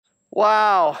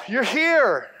Wow, you're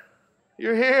here.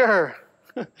 You're here.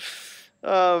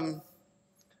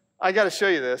 I got to show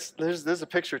you this. There's a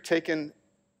picture taken.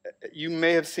 You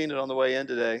may have seen it on the way in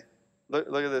today. Look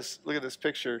at this. Look at this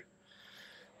picture.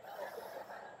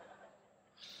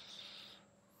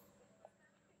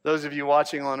 Those of you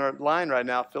watching online right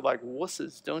now feel like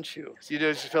wusses, don't you? You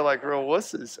just feel like real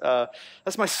wusses.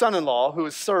 That's my son-in-law who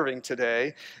is serving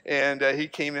today, and he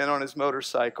came in on his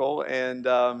motorcycle, and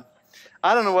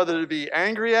I don't know whether to be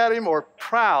angry at him or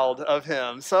proud of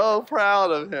him. So proud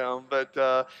of him.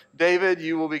 But David,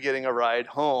 you will be getting a ride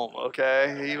home,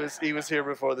 okay? He was here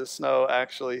before the snow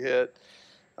actually hit.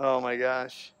 Oh my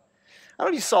gosh. I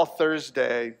don't know if you saw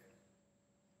Thursday.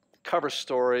 Cover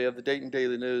story of the Dayton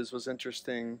Daily News was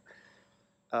interesting.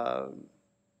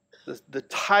 The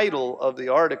title of the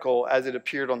article, as it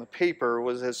appeared on the paper,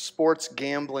 was "As Sports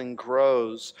Gambling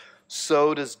Grows,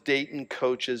 So Does Dayton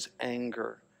Coaches'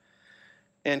 Anger."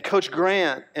 And Coach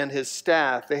Grant and his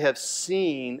staff, they have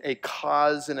seen a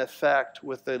cause and effect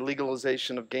with the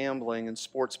legalization of gambling and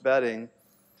sports betting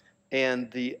and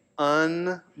the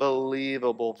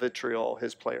unbelievable vitriol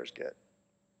his players get.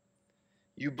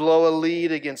 You blow a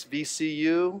lead against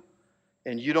VCU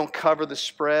and you don't cover the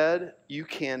spread, you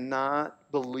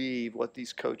cannot believe what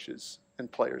these coaches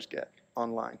and players get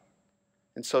online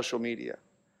and social media,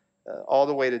 all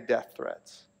the way to death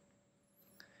threats.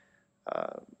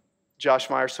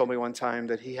 Josh Myers told me one time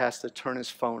that he has to turn his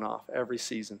phone off every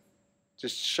season.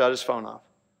 Just shut his phone off.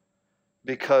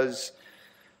 Because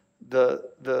the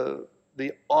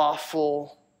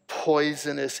awful,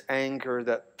 poisonous anger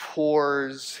that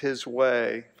pours his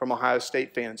way from Ohio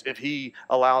State fans, if he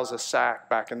allows a sack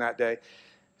back in that day,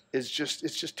 it's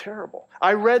just terrible.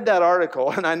 I read that article,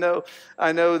 and I know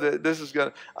that this is going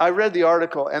to... I read the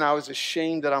article, and I was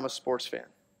ashamed that I'm a sports fan.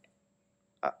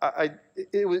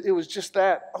 It was just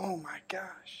that, oh my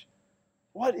gosh,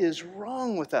 what is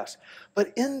wrong with us?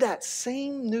 But in that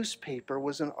same newspaper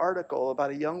was an article about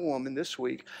a young woman this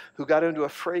week who got into a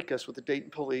fracas with the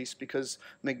Dayton police because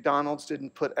McDonald's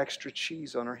didn't put extra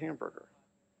cheese on her hamburger.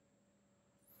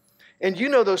 And you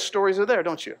know those stories are there,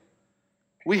 don't you?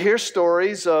 We hear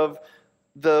stories of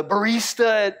the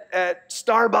barista at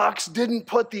Starbucks didn't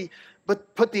put the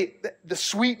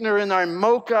sweetener in our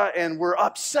mocha, and we're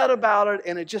upset about it,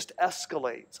 and it just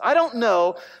escalates. I don't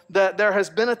know that there has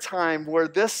been a time where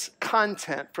this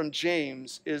content from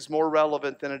James is more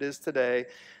relevant than it is today,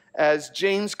 as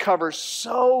James covers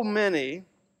so many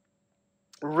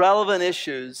relevant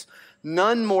issues,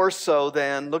 none more so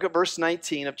than, look at verse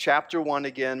 19 of chapter 1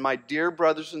 again, "My dear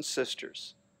brothers and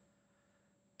sisters."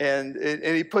 And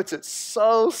he puts it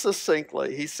so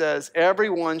succinctly. He says,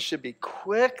 everyone should be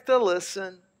quick to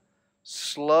listen,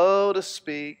 slow to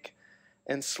speak,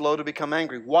 and slow to become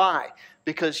angry. Why?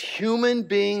 Because human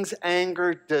beings'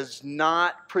 anger does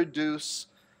not produce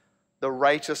the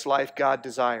righteous life God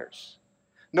desires.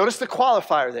 Notice the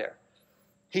qualifier there.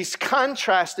 He's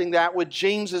contrasting that with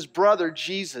James's brother,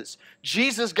 Jesus.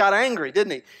 Jesus got angry,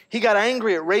 didn't he? He got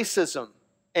angry at racism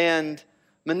and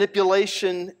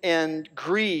manipulation and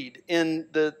greed in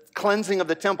the cleansing of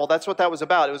the temple. That's what that was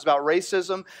about. It was about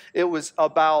racism. It was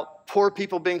about poor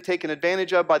people being taken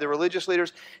advantage of by the religious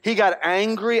leaders. He got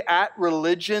angry at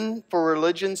religion for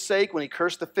religion's sake when he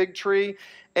cursed the fig tree.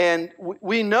 And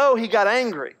we know he got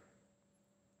angry.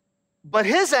 But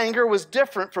his anger was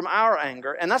different from our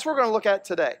anger, and that's what we're going to look at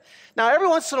today. Now, every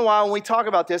once in a while when we talk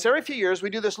about this, every few years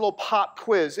we do this little pop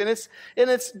quiz, and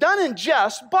it's done in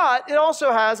jest, but it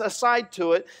also has a side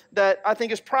to it that I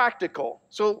think is practical.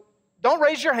 So don't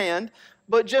raise your hand,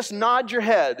 but just nod your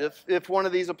head if one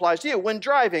of these applies to you. When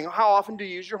driving, how often do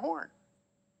you use your horn?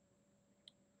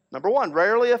 Number one,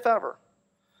 rarely if ever.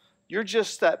 You're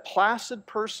just that placid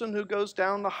person who goes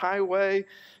down the highway,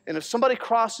 and if somebody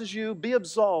crosses you, be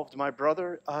absolved, my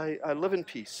brother. I live in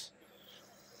peace.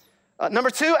 Number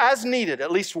two, as needed,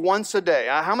 at least once a day.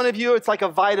 How many of you, it's like a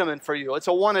vitamin for you? It's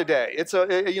a one a day. It's not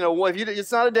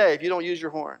a day if you don't use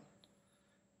your horn.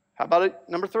 How about it?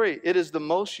 Number three, it is the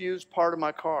most used part of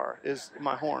my car, is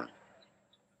my horn.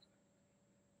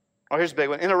 Oh, here's a big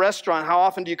one. In a restaurant, how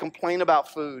often do you complain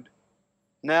about food?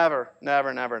 Never,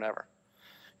 never, never, never.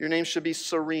 Your name should be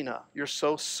Serena. You're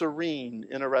so serene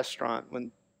in a restaurant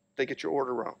when they get your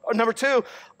order wrong. Oh, number two,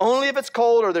 only if it's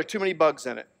cold or there are too many bugs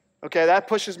in it. Okay, that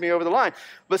pushes me over the line.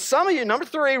 But some of you, number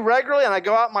three, regularly, and I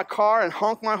go out in my car and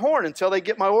honk my horn until they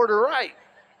get my order right.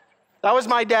 That was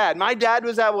my dad. My dad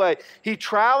was that way. He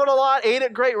traveled a lot, ate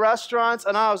at great restaurants,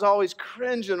 and I was always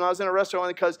cringing when I was in a restaurant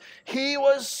because he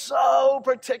was so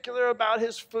particular about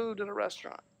his food in a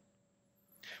restaurant.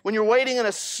 When you're waiting in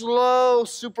a slow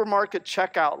supermarket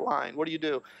checkout line, what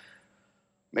do?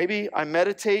 Maybe I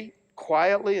meditate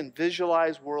quietly and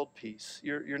visualize world peace.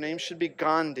 Your name should be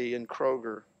Gandhi in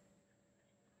Kroger.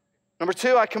 Number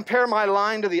 2, I compare my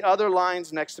line to the other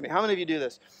lines next to me. How many of you do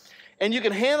this? And you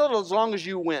can handle it as long as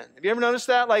you win. Have you ever noticed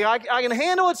that? Like, I can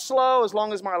handle it slow as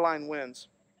long as my line wins.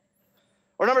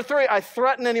 Or number 3, I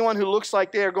threaten anyone who looks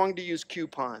like they are going to use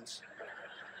coupons.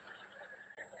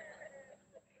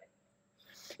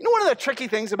 You know, one of the tricky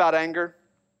things about anger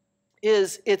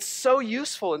is it's so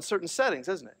useful in certain settings,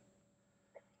 isn't it?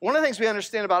 One of the things we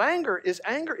understand about anger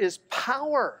is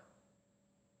power.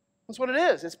 That's what it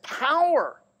is. It's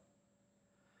power.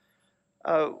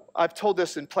 I've told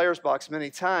this in Players Box many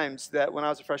times that when I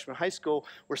was a freshman in high school,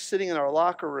 we're sitting in our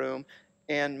locker room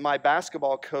and my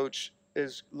basketball coach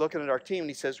is looking at our team and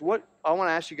he says, I want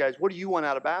to ask you guys, what do you want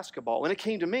out of basketball? When it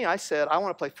came to me, I said, I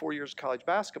want to play 4 years of college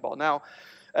basketball. Now,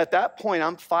 at that point,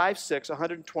 I'm 5'6",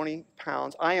 120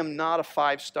 pounds. I am not a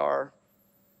 5-star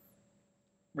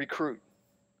recruit.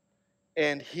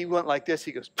 And he went like this.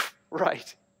 He goes,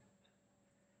 right.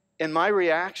 And my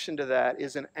reaction to that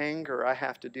is an anger I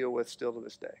have to deal with still to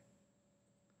this day.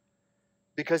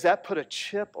 Because that put a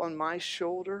chip on my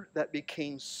shoulder that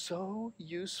became so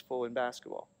useful in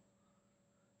basketball.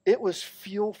 It was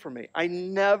fuel for me. I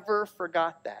never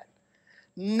forgot that.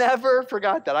 Never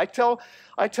forgot that. I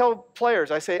tell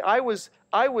players, I say, I was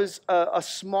a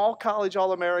small college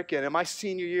All-American. In my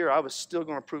senior year, I was still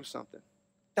going to prove something.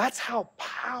 That's how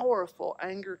powerful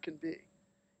anger can be.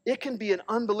 It can be an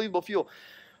unbelievable fuel.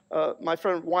 My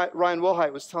friend Ryan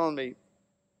Wilhite was telling me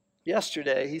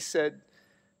yesterday, he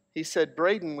said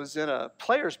Braden was in a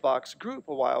Players Box group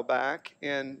a while back,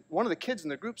 and one of the kids in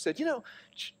the group said,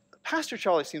 Pastor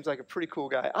Charlie seems like a pretty cool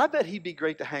guy. I bet he'd be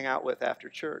great to hang out with after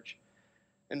church.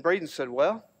 And Braden said,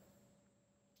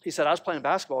 he said, I was playing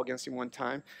basketball against him one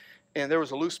time, and there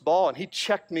was a loose ball, and he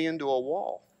checked me into a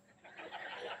wall.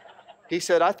 He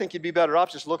said, I think you'd be better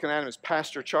off just looking at him as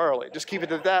Pastor Charlie. Just keep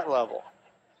it at that level.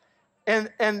 And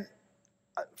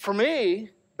for me,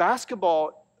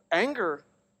 basketball, anger,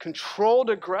 controlled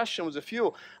aggression was a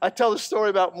fuel. I tell the story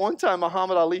about one time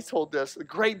Muhammad Ali told this, a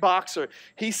great boxer.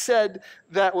 He said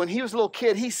that when he was a little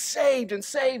kid, he saved and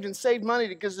saved and saved money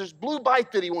because there's blue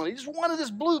bike that he wanted. He just wanted this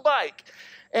blue bike.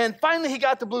 And finally he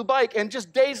got the blue bike, and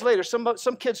just days later,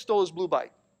 some kid stole his blue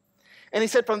bike. And he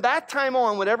said from that time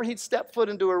on, whenever he'd step foot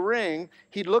into a ring,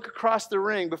 he'd look across the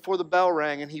ring before the bell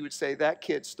rang, and he would say, that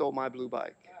kid stole my blue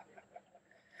bike.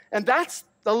 And that's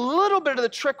a little bit of the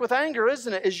trick with anger,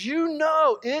 isn't it? Is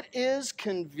it is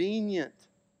convenient.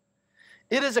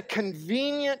 It is a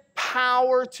convenient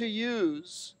power to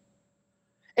use.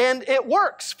 And it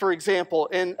works, for example,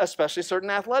 in especially certain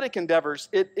athletic endeavors.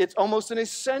 It's almost an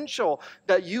essential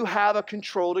that you have a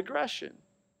controlled aggression.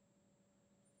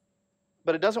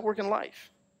 But it doesn't work in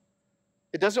life.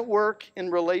 It doesn't work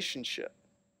in relationship.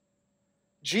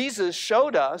 Jesus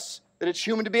showed us that it's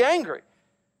human to be angry.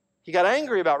 He got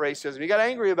angry about racism. He got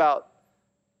angry about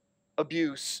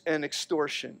abuse and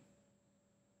extortion.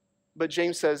 But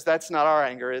James says that's not our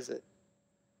anger, is it?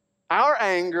 Our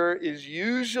anger is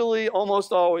usually,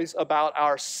 almost always, about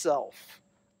ourself,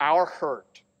 our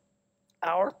hurt,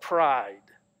 our pride.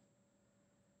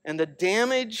 And the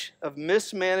damage of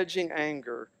mismanaging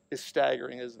anger is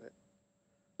staggering, isn't it?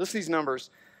 Listen to these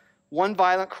numbers. 1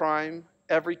 violent crime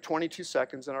every 22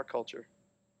 seconds in our culture.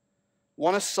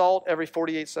 1 assault every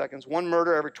 48 seconds. 1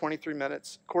 murder every 23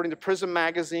 minutes. According to Prism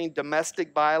Magazine,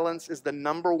 domestic violence is the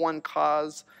 #1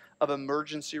 cause of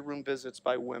emergency room visits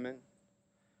by women.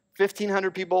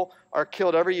 1,500 people are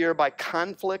killed every year by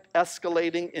conflict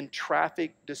escalating in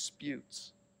traffic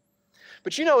disputes.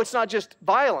 But it's not just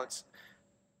violence.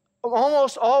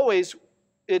 Almost always,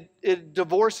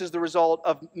 divorce is the result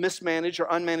of mismanaged or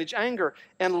unmanaged anger.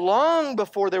 And long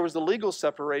before there was the legal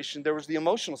separation, there was the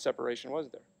emotional separation,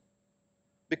 wasn't there?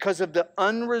 Because of the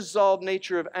unresolved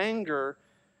nature of anger,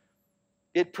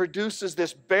 it produces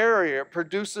this barrier, it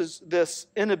produces this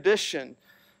inhibition.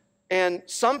 And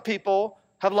some people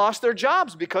have lost their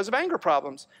jobs because of anger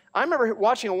problems. I remember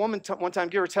watching a woman one time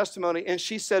give her testimony, and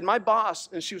she said, my boss,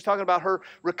 and she was talking about her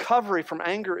recovery from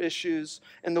anger issues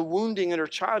and the wounding in her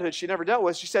childhood she never dealt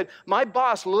with. She said, my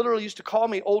boss literally used to call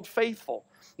me Old Faithful.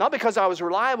 Not because I was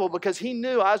reliable, because he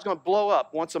knew I was going to blow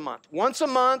up once a month. Once a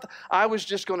month, I was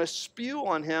just going to spew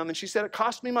on him, and she said it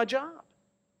cost me my job.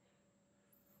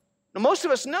 Now, most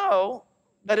of us know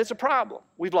that it's a problem.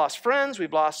 We've lost friends,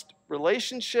 we've lost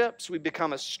relationships, we've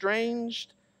become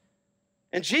estranged.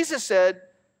 And Jesus said,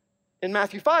 In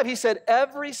Matthew 5, he said,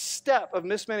 every step of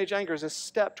mismanaged anger is a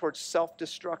step towards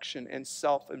self-destruction and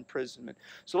self-imprisonment.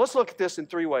 So let's look at this in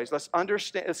three ways. Let's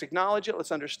acknowledge it,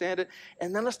 let's understand it,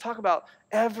 and then let's talk about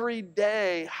every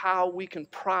day how we can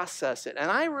process it.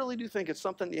 And I really do think it's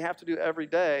something you have to do every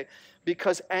day,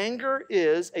 because anger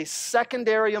is a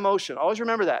secondary emotion. Always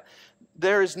remember that.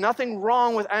 There is nothing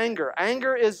wrong with anger.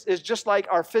 Anger is just like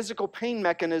our physical pain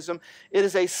mechanism. It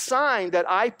is a sign that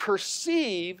I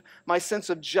perceive my sense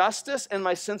of justice and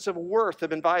my sense of worth have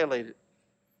been violated.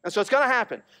 And so it's going to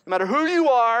happen. No matter who you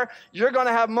are, you're going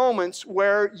to have moments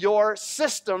where your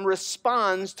system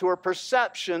responds to a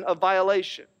perception of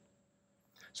violation.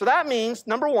 So that means,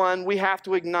 number one, we have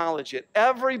to acknowledge it.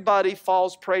 Everybody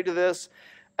falls prey to this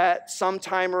at some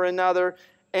time or another.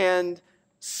 And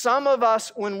some of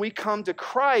us, when we come to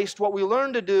Christ, what we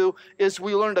learn to do is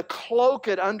we learn to cloak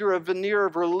it under a veneer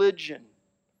of religion.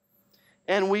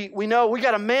 And we know we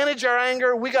got to manage our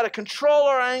anger, we got to control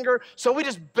our anger, so we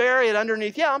just bury it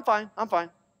underneath. Yeah, I'm fine.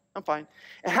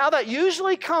 And how that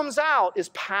usually comes out is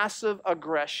passive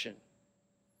aggression,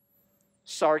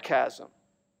 sarcasm,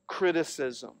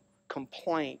 criticism,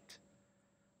 complaint,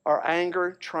 our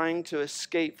anger trying to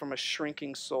escape from a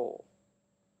shrinking soul.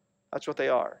 That's what they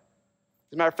are.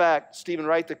 As a matter of fact, Stephen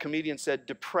Wright, the comedian, said,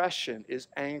 depression is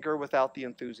anger without the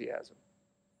enthusiasm.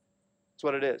 That's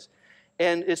what it is.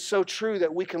 And it's so true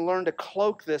that we can learn to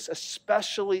cloak this,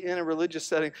 especially in a religious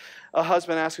setting. A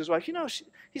husband asked his wife,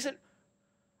 he said,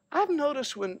 I've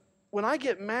noticed when I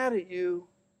get mad at you,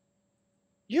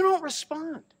 you don't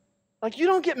respond. Like, you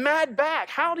don't get mad back.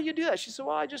 How do you do that? She said,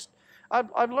 well,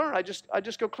 I've learned. I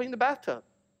just go clean the bathtub.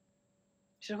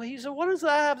 He said, what does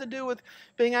that have to do with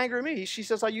being angry at me? She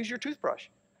says, I use your toothbrush.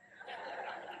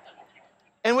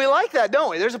 And we like that, don't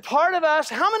we? There's a part of us.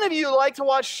 How many of you like to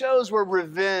watch shows where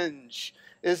revenge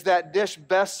is that dish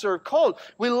best served cold?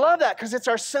 We love that because it's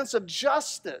our sense of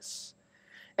justice.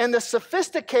 And the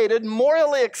sophisticated,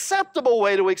 morally acceptable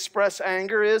way to express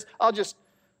anger is, I'll just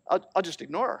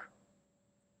ignore her.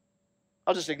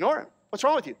 I'll just ignore him. What's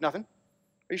wrong with you? Nothing.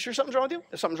 Are you sure something's wrong with you?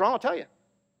 If something's wrong, I'll tell you.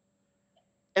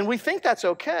 And we think that's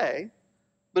okay,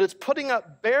 but it's putting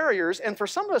up barriers. And for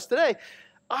some of us today,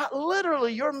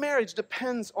 literally your marriage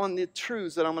depends on the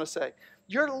truths that I'm going to say.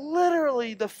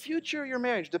 The future of your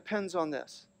marriage depends on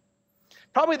this.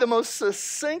 Probably the most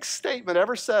succinct statement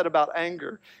ever said about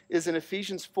anger is in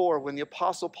Ephesians 4 when the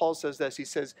Apostle Paul says this. He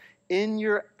says, in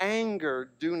your anger,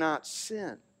 do not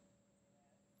sin.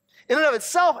 In and of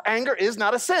itself, anger is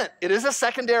not a sin. It is a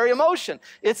secondary emotion.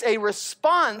 It's a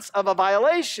response of a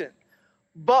violation.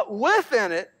 But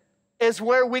within it is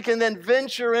where we can then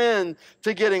venture in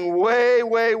to getting way,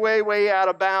 way, way, way out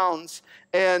of bounds.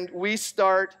 And we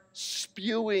start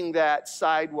spewing that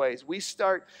sideways. We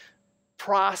start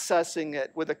processing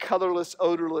it with a colorless,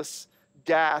 odorless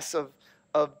gas of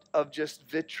just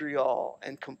vitriol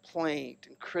and complaint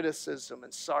and criticism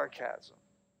and sarcasm.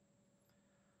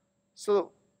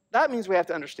 So that means we have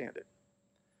to understand it.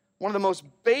 One of the most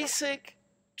basic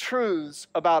truths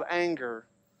about anger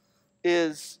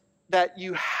is that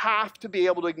you have to be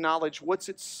able to acknowledge what's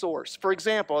its source. For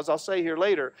example, as I'll say here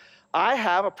later, I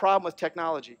have a problem with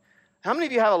technology. How many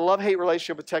of you have a love-hate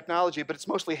relationship with technology, but it's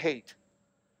mostly hate?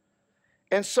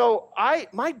 And so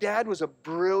my dad was a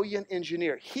brilliant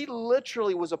engineer. He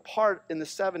literally was a part in the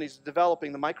 70s of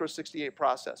developing the Micro 68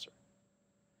 processor.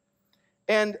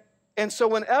 And so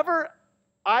whenever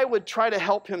I would try to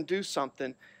help him do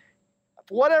something,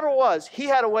 whatever it was, he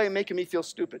had a way of making me feel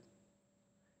stupid.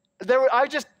 I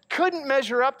just couldn't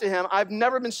measure up to him. I've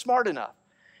never been smart enough.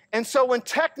 And so when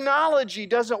technology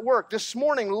doesn't work, this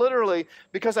morning, literally,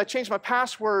 because I changed my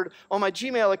password on my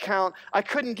Gmail account, I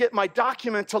couldn't get my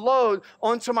document to load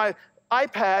onto my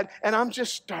iPad, and I'm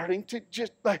just starting to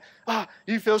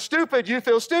you feel stupid, you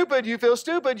feel stupid, you feel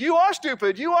stupid, you are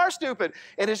stupid, you are stupid.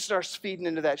 And it starts feeding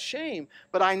into that shame.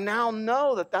 But I now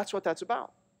know that that's what that's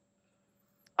about.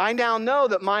 I now know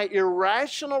that my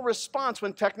irrational response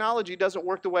when technology doesn't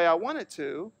work the way I want it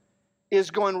to is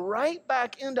going right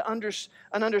back into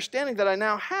an understanding that I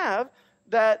now have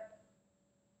that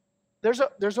there's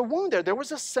a wound there. There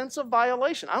was a sense of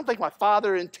violation. I don't think my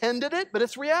father intended it, but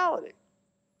it's reality.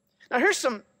 Now here's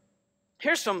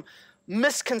some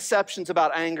misconceptions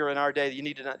about anger in our day that you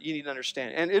need to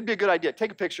understand. And it'd be a good idea.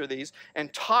 Take a picture of these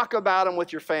and talk about them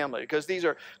with your family because these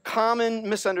are common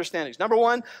misunderstandings. Number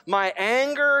one, my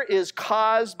anger is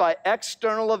caused by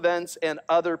external events and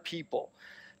other people.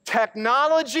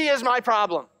 Technology is my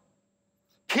problem.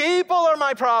 People are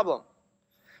my problem.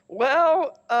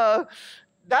 Well,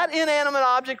 that inanimate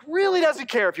object really doesn't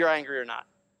care if you're angry or not.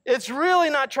 It's really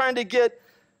not trying to get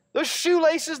Those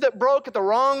shoelaces that broke at the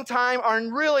wrong time are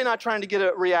really not trying to get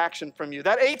a reaction from you.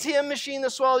 That ATM machine that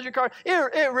swallowed your car,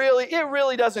 it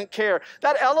really doesn't care.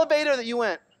 That elevator that you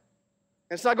went,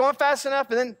 and it's not going fast enough,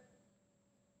 and then,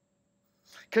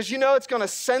 because you know it's going to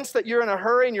sense that you're in a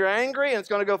hurry and you're angry and it's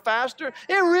going to go faster,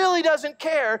 it really doesn't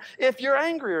care if you're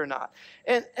angry or not.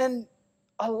 And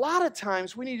a lot of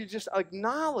times we need to just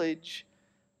acknowledge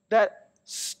that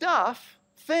stuff,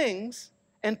 things,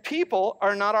 and people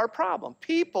are not our problem.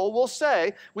 People will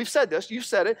say, we've said this, you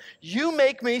said it, you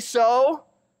make me so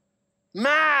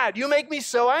mad. You make me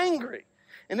so angry.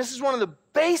 And this is one of the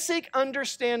basic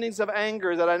understandings of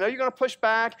anger that I know you're going to push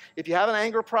back. If you have an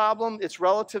anger problem, it's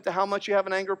relative to how much you have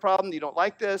an anger problem. You don't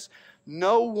like this.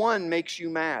 No one makes you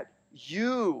mad.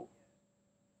 You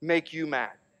make you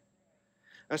mad.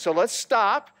 And so let's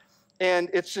stop. And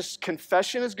it's just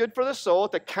confession is good for the soul.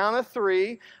 At the count of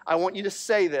 3, I want you to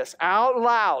say this out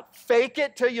loud. Fake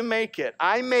it till you make it.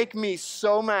 I make me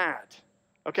so mad.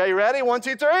 Okay, you ready? 1,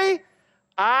 2, 3.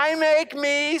 I make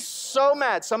me so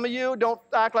mad. Some of you don't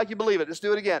act like you believe it. Let's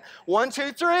do it again. 1,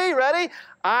 2, 3. Ready?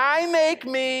 I make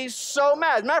me so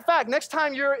mad. Matter of fact, next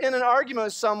time you're in an argument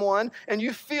with someone and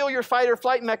you feel your fight or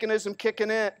flight mechanism kick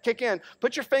in,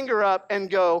 put your finger up and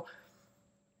go,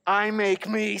 I make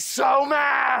me so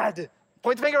mad.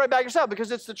 Point the finger right back at yourself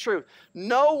because it's the truth.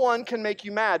 No one can make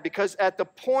you mad because at the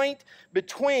point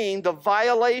between the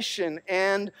violation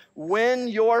and when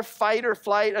your fight or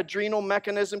flight adrenal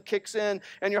mechanism kicks in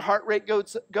and your heart rate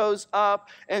goes up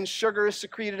and sugar is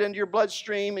secreted into your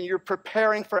bloodstream and you're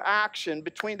preparing for action,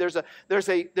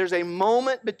 there's a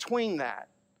moment between that.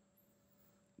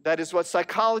 That is what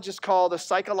psychologists call the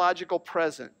psychological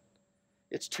present.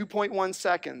 It's 2.1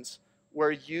 seconds.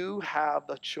 Where you have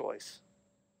a choice.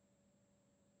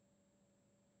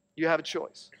 You have a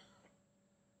choice.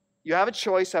 You have a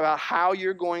choice about how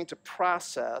you're going to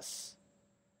process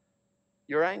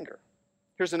your anger.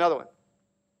 Here's another one.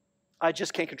 I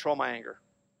just can't control my anger.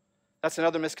 That's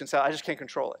another misconception. I just can't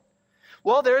control it.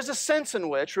 Well, there's a sense in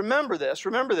which, remember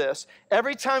this,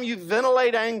 every time you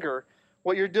ventilate anger,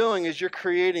 what you're doing is you're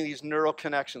creating these neural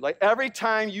connections. Like every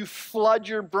time you flood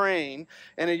your brain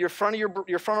and your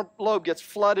frontal lobe gets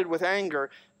flooded with anger,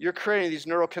 you're creating these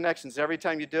neural connections. Every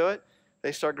time you do it,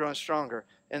 they start growing stronger.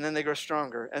 And then they grow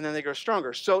stronger. And then they grow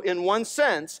stronger. So in one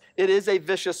sense, it is a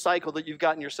vicious cycle that you've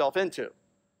gotten yourself into.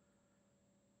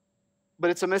 But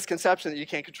it's a misconception that you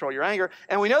can't control your anger.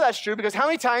 And we know that's true because how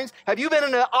many times have you been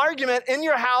in an argument in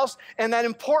your house and that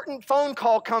important phone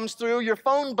call comes through, your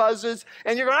phone buzzes,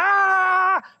 and you're going,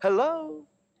 hello?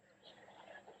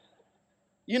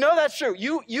 You know that's true.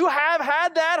 You have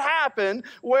had that happen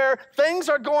where things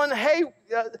are going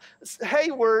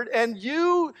hayward and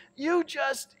you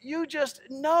just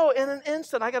know in an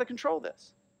instant, I got to control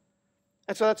this.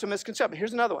 And so that's a misconception.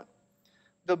 Here's another one.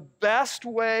 The best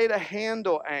way to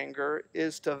handle anger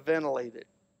is to ventilate it.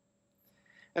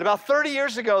 And about 30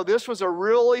 years ago, this was a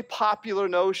really popular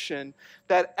notion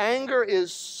that anger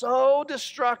is so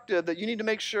destructive that you need to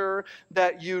make sure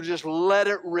that you just let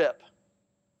it rip.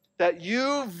 That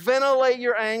you ventilate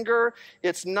your anger.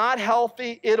 It's not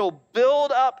healthy. It'll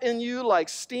build up in you like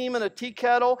steam in a tea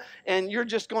kettle, and you're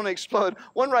just going to explode.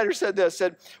 One writer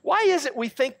said, why is it we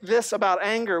think this about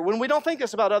anger when we don't think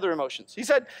this about other emotions? He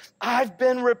said, I've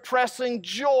been repressing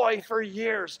joy for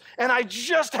years, and I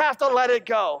just have to let it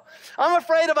go. I'm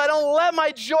afraid if I don't let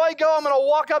my joy go, I'm going to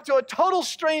walk up to a total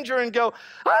stranger and go,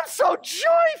 I'm so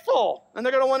joyful. And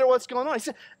they're going to wonder what's going on. He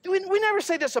said, we never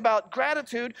say this about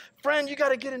gratitude. Friend, you got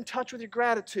to get in touch with your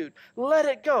gratitude. Let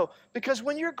it go. Because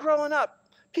when you're growing up,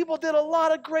 people did a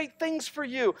lot of great things for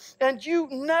you, and you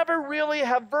never really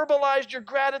have verbalized your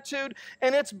gratitude,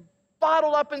 and it's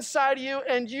bottled up inside of you,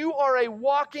 and you are a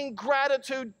walking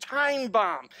gratitude time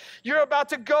bomb. You're about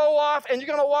to go off, and you're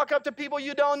going to walk up to people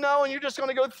you don't know, and you're just going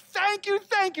to go, thank you,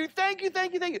 thank you, thank you,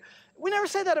 thank you, thank you. We never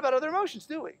say that about other emotions,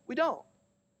 do we? We don't.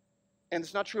 And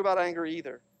it's not true about anger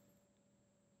either.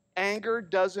 Anger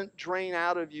doesn't drain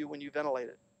out of you when you ventilate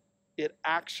it. It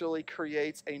actually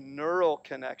creates a neural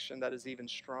connection that is even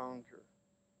stronger.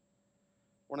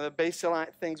 One of the basic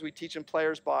things we teach in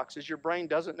Player's Box is your brain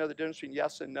doesn't know the difference between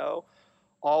yes and no.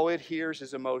 All it hears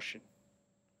is emotion.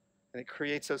 And it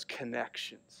creates those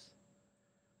connections.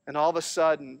 And all of a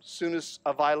sudden, as soon as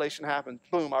a violation happens,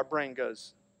 boom, our brain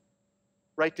goes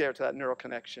right there to that neural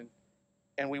connection.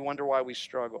 And we wonder why we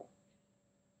struggle.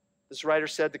 This writer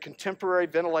said the contemporary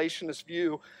ventilationist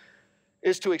view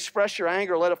is to express your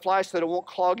anger, let it fly so that it won't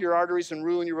clog your arteries and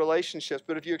ruin your relationships.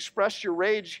 But if you express your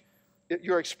rage,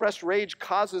 your expressed rage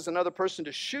causes another person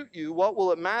to shoot you, what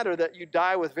will it matter that you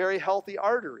die with very healthy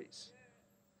arteries?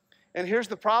 And here's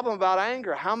the problem about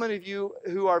anger. How many of you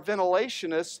who are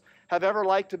ventilationists have ever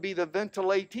liked to be the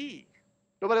ventilatee?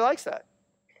 Nobody likes that.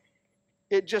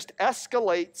 It just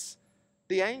escalates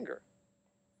the anger.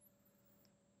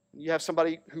 You have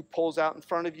somebody who pulls out in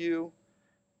front of you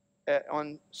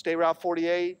on State Route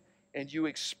 48, and you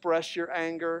express your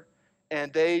anger,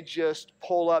 and they just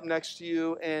pull up next to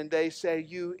you and they say,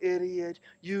 "You idiot,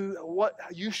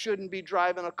 you shouldn't be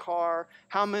driving a car."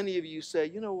 How many of you say,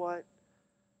 "You know what?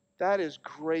 That is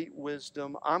great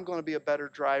wisdom. I'm going to be a better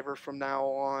driver from now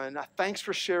on. Thanks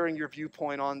for sharing your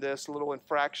viewpoint on this little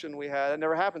infraction we had." It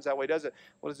never happens that way, does it?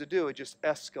 What does it do? It just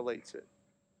escalates it.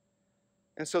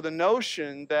 And so the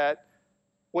notion that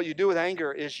what you do with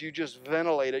anger is you just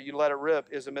ventilate it, you let it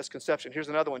rip, is a misconception. Here's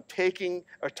another one. Talking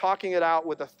it out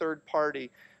with a third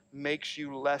party makes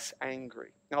you less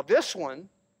angry. Now this one,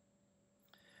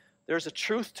 there's a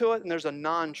truth to it and there's a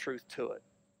non-truth to it.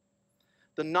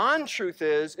 The non-truth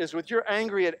is with you're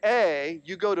angry at A,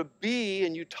 you go to B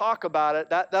and you talk about it,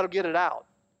 that'll get it out.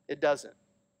 It doesn't.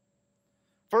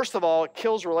 First of all, it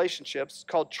kills relationships. It's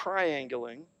called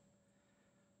triangling.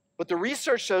 But the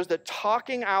research shows that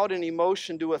talking out an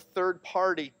emotion to a third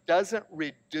party doesn't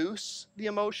reduce the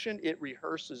emotion, it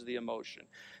rehearses the emotion.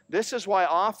 This is why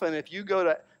often if you go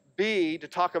to B to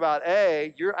talk about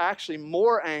A, you're actually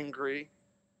more angry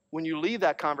when you leave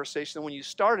that conversation than when you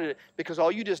started it, because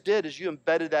all you just did is you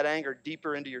embedded that anger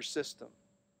deeper into your system.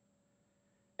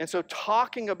 And so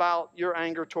talking about your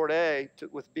anger toward A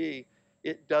with B,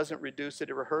 it doesn't reduce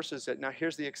it, it rehearses it. Now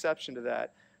here's the exception to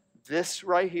that. This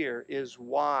right here is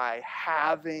why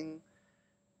having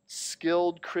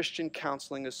skilled Christian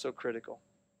counseling is so critical.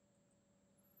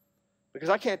 Because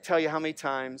I can't tell you how many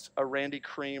times a Randy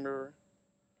Creamer,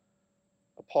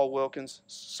 a Paul Wilkins,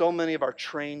 so many of our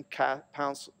trained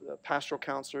pastoral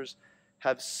counselors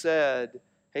have said,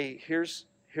 "Hey, here's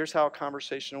how a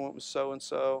conversation went with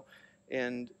so-and-so,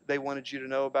 and they wanted you to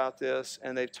know about this,"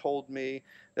 and they've told me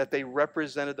that they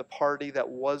represented the party that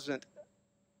wasn't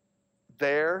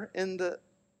there in the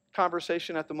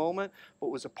conversation at the moment, but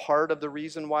was a part of the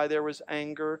reason why there was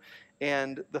anger,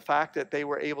 and the fact that they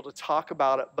were able to talk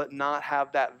about it but not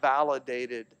have that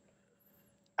validated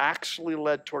actually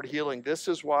led toward healing. This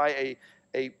is why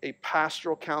a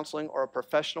pastoral counseling or a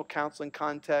professional counseling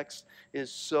context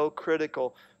is so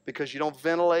critical, because you don't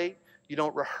ventilate, you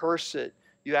don't rehearse it,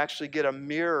 you actually get a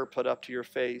mirror put up to your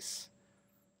face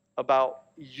about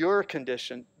your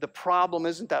condition. The problem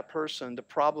isn't that person. The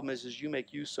problem is you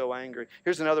make you so angry.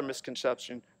 Here's another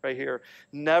misconception right here.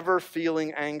 Never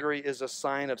feeling angry is a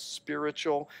sign of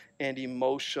spiritual and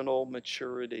emotional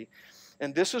maturity.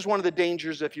 And this is one of the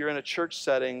dangers if you're in a church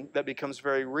setting that becomes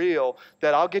very real,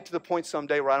 that I'll get to the point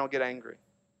someday where I don't get angry.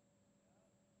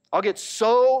 I'll get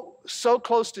so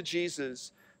close to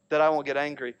Jesus that I won't get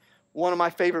angry. One of my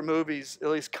favorite movies, at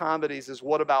least comedies, is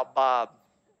What About Bob?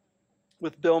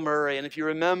 With Bill Murray. And if you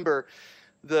remember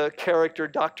the character,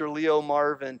 Dr. Leo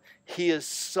Marvin, he is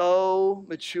so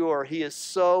mature. He is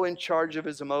so in charge of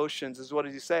his emotions. What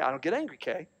does he say? "I don't get angry,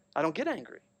 Kay. I don't get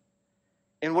angry."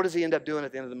 And what does he end up doing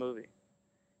at the end of the movie?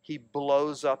 He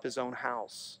blows up his own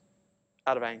house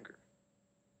out of anger.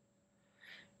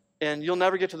 And you'll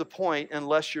never get to the point,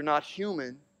 unless you're not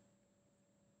human,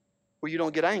 where you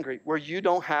don't get angry, where you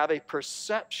don't have a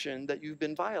perception that you've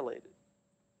been violated.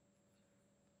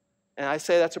 And I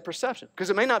say that's a perception, because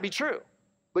it may not be true.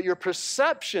 But your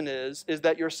perception is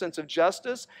that your sense of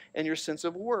justice and your sense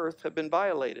of worth have been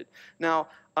violated. Now,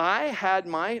 I had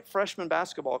my freshman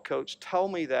basketball coach tell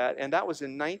me that, and that was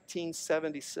in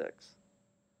 1976.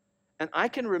 And I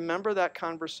can remember that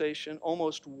conversation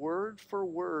almost word for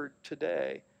word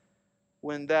today,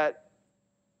 when that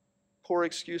poor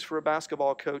excuse for a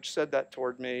basketball coach said that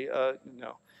toward me. I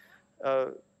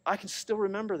can still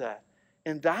remember that.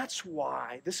 And that's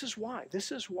why, this is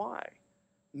why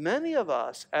many of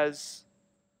us, as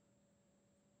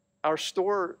our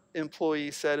store employee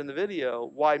said in the video,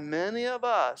 why many of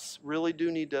us really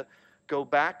do need to go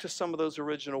back to some of those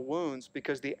original wounds,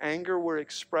 because the anger we're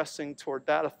expressing toward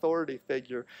that authority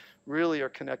figure really are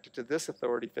connected to this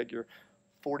authority figure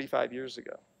 45 years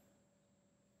ago.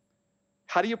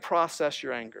 How do you process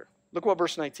your anger? Look what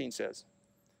verse 19 says.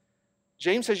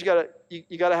 James says you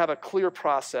got to have a clear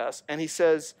process, and he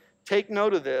says, take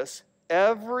note of this,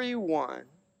 everyone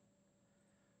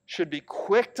should be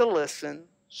quick to listen,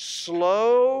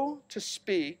 slow to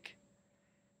speak,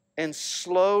 and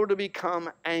slow to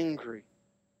become angry.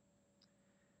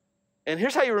 And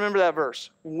here's how you remember that verse.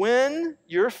 When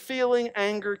you're feeling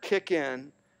anger kick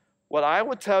in, what I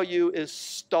would tell you is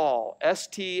stall,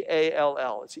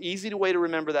 S-T-A-L-L. It's an easy way to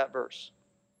remember that verse.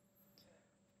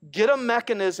 Get a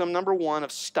mechanism, number one,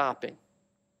 of stopping.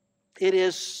 It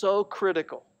is so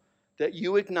critical that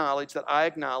you acknowledge, that I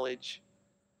acknowledge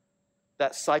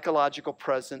that psychological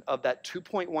present of that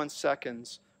 2.1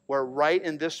 seconds where right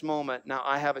in this moment, now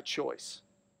I have a choice.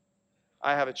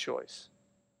 I have a choice.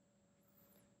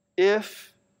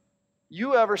 If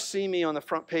you ever see me on the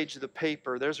front page of the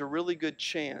paper, there's a really good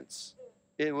chance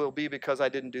it will be because I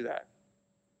didn't do that.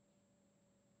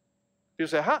 People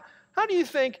say, how do you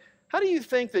think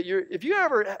that if you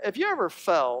ever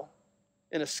fell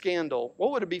in a scandal,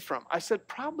 what would it be from? I said,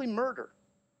 probably murder.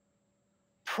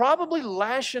 Probably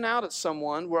lashing out at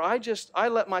someone where I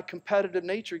let my competitive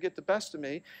nature get the best of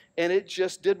me, and it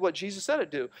just did what Jesus said it'd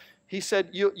do. He said,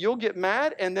 you'll get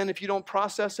mad, and then if you don't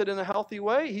process it in a healthy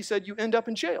way, he said, you end up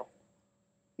in jail.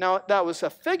 Now, that was a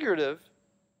figurative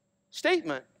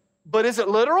statement, but is it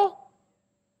literal?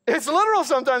 It's literal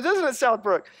sometimes, isn't it,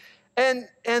 Southbrook? And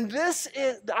this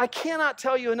is, I cannot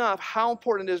tell you enough how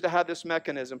important it is to have this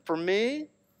mechanism. For me,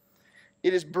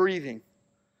 it is breathing.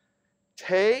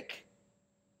 Take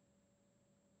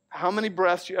how many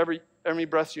breaths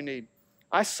you need.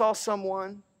 I saw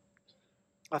someone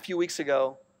a few weeks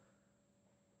ago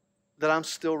that I'm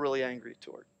still really angry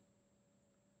toward.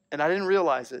 And I didn't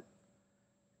realize it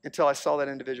until I saw that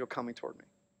individual coming toward me.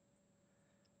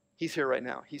 He's here right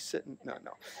now. He's sitting, no.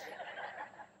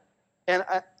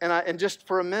 And just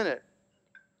for a minute,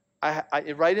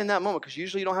 I right in that moment, because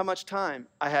usually you don't have much time,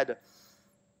 I had to,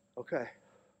 okay.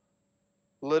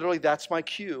 Literally, that's my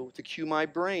cue, to cue my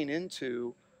brain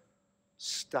into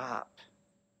stop.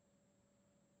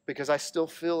 Because I still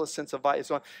feel a sense of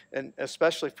violence. And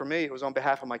especially for me, it was on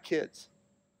behalf of my kids.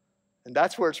 And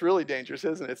that's where it's really dangerous,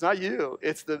 isn't it? It's not you.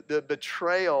 It's the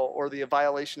betrayal or the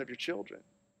violation of your children.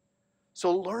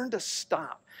 So learn to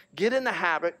stop. Get in the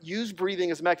habit. Use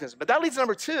breathing as a mechanism. But that leads to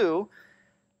number 2,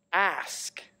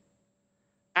 ask.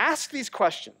 Ask these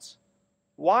questions.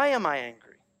 Why am I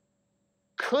angry?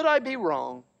 Could I be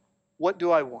wrong? What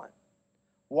do I want?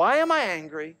 Why am I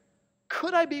angry?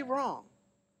 Could I be wrong?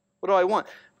 What do I want?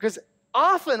 Because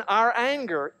often our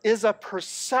anger is a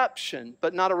perception,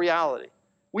 but not a reality.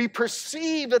 We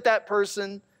perceive that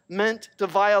person meant to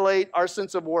violate our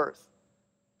sense of worth.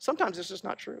 Sometimes it's just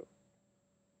not true.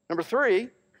 Number 3,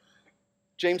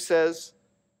 James says,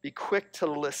 be quick to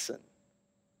listen.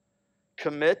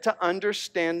 Commit to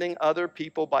understanding other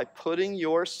people by putting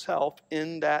yourself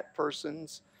in that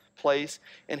person's place.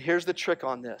 And here's the trick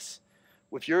on this.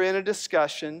 If you're in a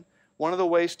discussion, one of the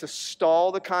ways to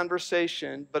stall the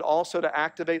conversation, but also to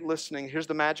activate listening, here's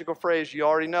the magical phrase, you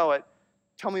already know it.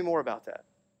 Tell me more about that.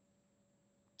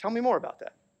 Tell me more about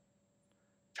that.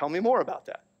 Tell me more about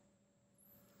that.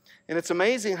 And it's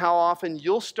amazing how often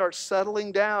you'll start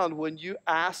settling down when you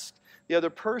ask the other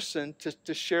person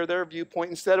to share their viewpoint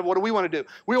instead of what do we want to do?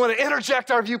 We want to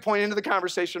interject our viewpoint into the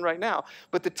conversation right now.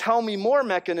 But the tell me more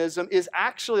mechanism is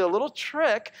actually a little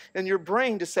trick in your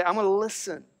brain to say, I'm going to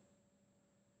listen.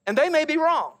 And they may be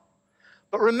wrong.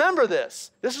 But remember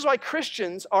this. This is why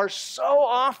Christians are so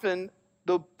often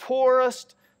the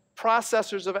poorest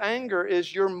processors of anger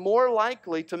is you're more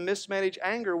likely to mismanage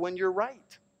anger when you're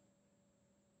right.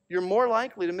 You're more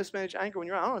likely to mismanage anger when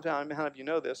you're right. I don't know how many of you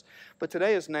know this, but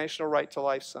today is National Right to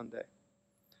Life Sunday.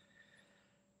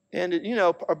 And,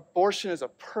 abortion is a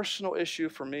personal issue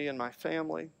for me and my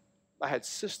family. I had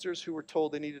sisters who were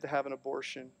told they needed to have an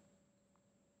abortion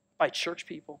by church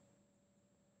people.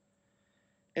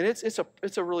 And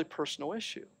it's a really personal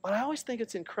issue. But I always think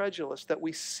it's incredulous that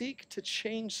we seek to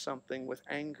change something with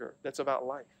anger that's about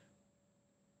life.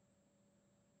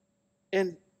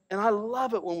 And I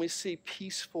love it when we see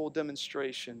peaceful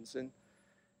demonstrations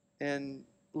and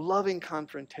loving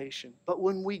confrontation. But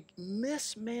when we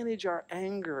mismanage our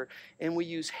anger and we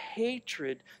use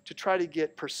hatred to try to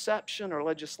get perception or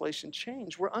legislation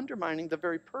changed, we're undermining the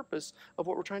very purpose of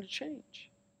what we're trying to change.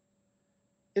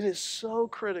 It is so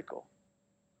critical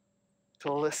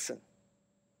to listen.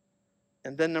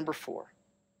 And then number 4,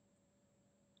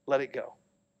 let it go.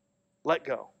 Let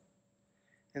go.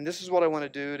 And this is what I want to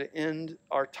do to end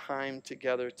our time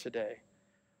together today.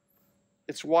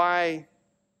 It's why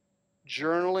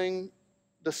journaling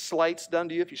the slights done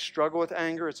to you, if you struggle with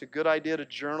anger, it's a good idea to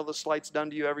journal the slights done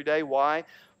to you every day. Why?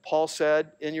 Paul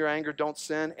said, in your anger, don't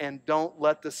sin, and don't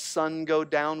let the sun go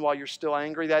down while you're still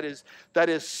angry. That is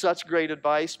such great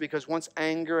advice, because once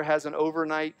anger has an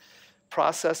overnight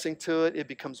processing to it, it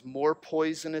becomes more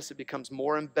poisonous. It becomes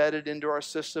more embedded into our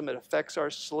system. It affects our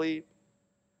sleep.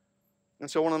 And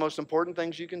so one of the most important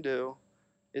things you can do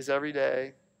is every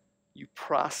day you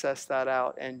process that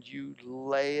out and you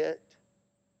lay it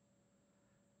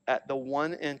at the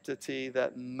one entity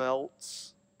that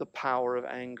melts the power of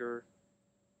anger.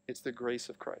 It's the grace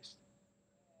of Christ.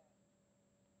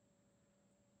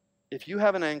 If you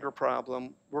have an anger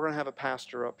problem, we're going to have a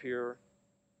pastor up here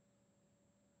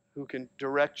who can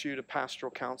direct you to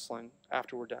pastoral counseling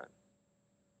after we're done.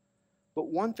 But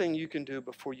one thing you can do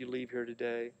before you leave here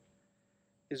today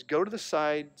is go to the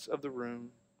sides of the room,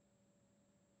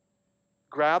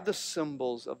 grab the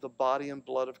symbols of the body and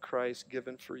blood of Christ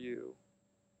given for you.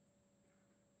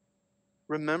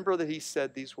 Remember that he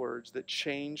said these words that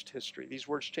changed history. These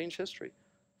words changed history.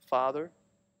 Father,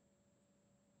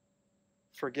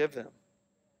 forgive them.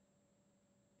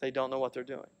 They don't know what they're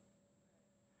doing.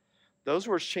 Those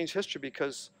words changed history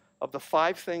because of the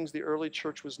 5 things the early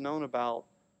church was known about.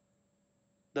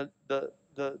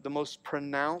 The most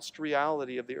pronounced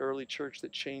reality of the early church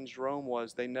that changed Rome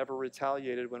was they never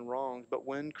retaliated when wronged, but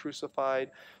when crucified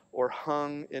or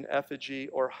hung in effigy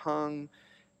or hung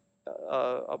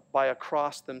by a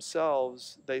cross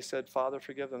themselves, they said, Father,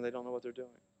 forgive them. They don't know what they're doing.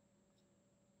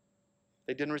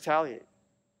 They didn't retaliate.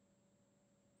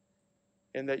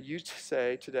 And that you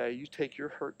say today, you take your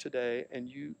hurt today and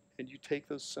you take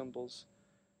those symbols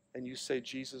and you say,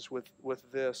 Jesus,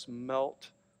 with this,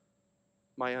 melt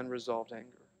my unresolved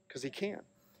anger. Because he can.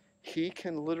 He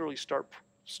can literally start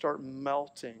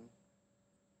melting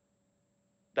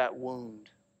that wound.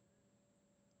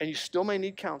 And you still may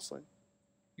need counseling.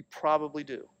 You probably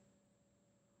do.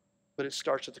 But it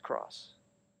starts at the cross.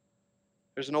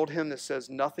 There's an old hymn that says,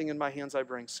 nothing in my hands I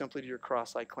bring, simply to your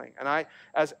cross I cling. And I,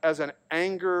 as an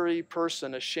angry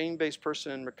person, a shame-based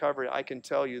person in recovery, I can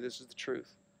tell you this is the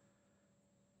truth.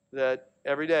 That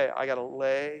every day I got to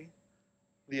lay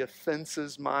the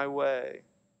offenses my way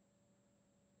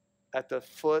at the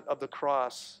foot of the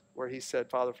cross where he said,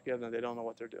 Father, forgive them. They don't know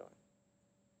what they're doing.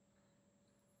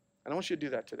 And I want you to do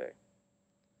that today.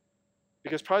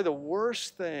 Because probably the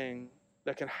worst thing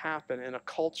that can happen in a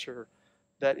culture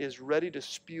that is ready to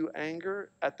spew anger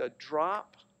at the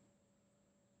drop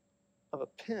of a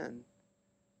pin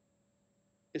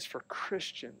is for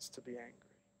Christians to be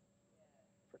angry,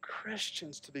 for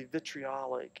Christians to be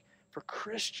vitriolic, for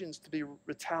Christians to be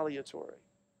retaliatory.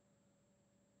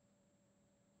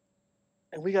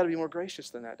 And we got to be more gracious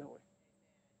than that, don't we?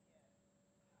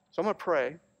 So I'm going to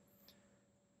pray,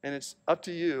 and it's up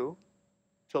to you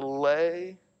to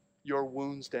lay your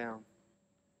wounds down.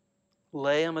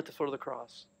 Lay them at the foot of the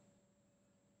cross.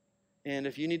 And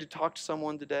if you need to talk to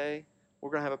someone today, we're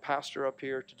going to have a pastor up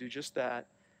here to do just that,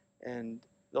 and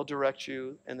they'll direct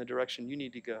you in the direction you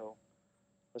need to go.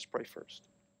 Let's pray first.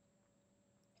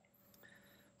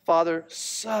 Father,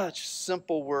 such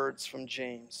simple words from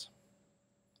James.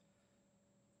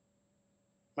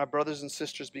 My brothers and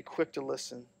sisters, be quick to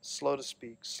listen, slow to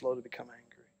speak, slow to become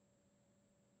angry.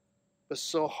 But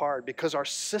so hard because our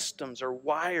systems are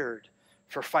wired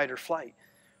for fight or flight.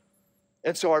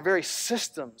 And so our very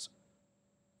systems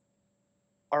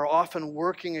are often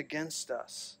working against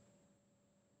us.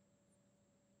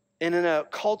 And in a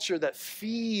culture that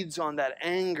feeds on that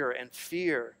anger and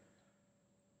fear,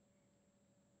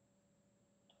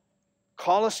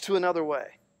 call us to another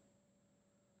way.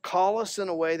 Call us in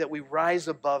a way that we rise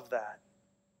above that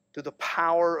through the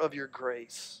power of your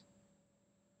grace.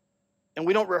 And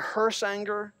we don't rehearse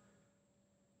anger.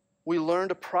 We learn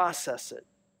to process it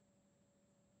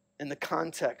in the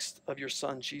context of your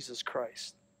Son, Jesus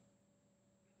Christ.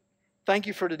 Thank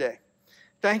you for today.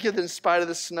 Thank you that in spite of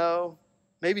the snow,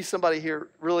 maybe somebody here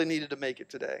really needed to make it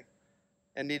today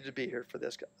and needed to be here for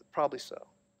this. Probably so.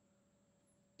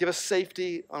 Give us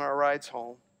safety on our rides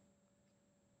home.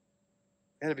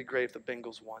 And it'd be great if the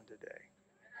Bengals won today.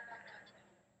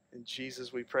 In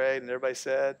Jesus we prayed, and everybody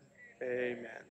said, amen.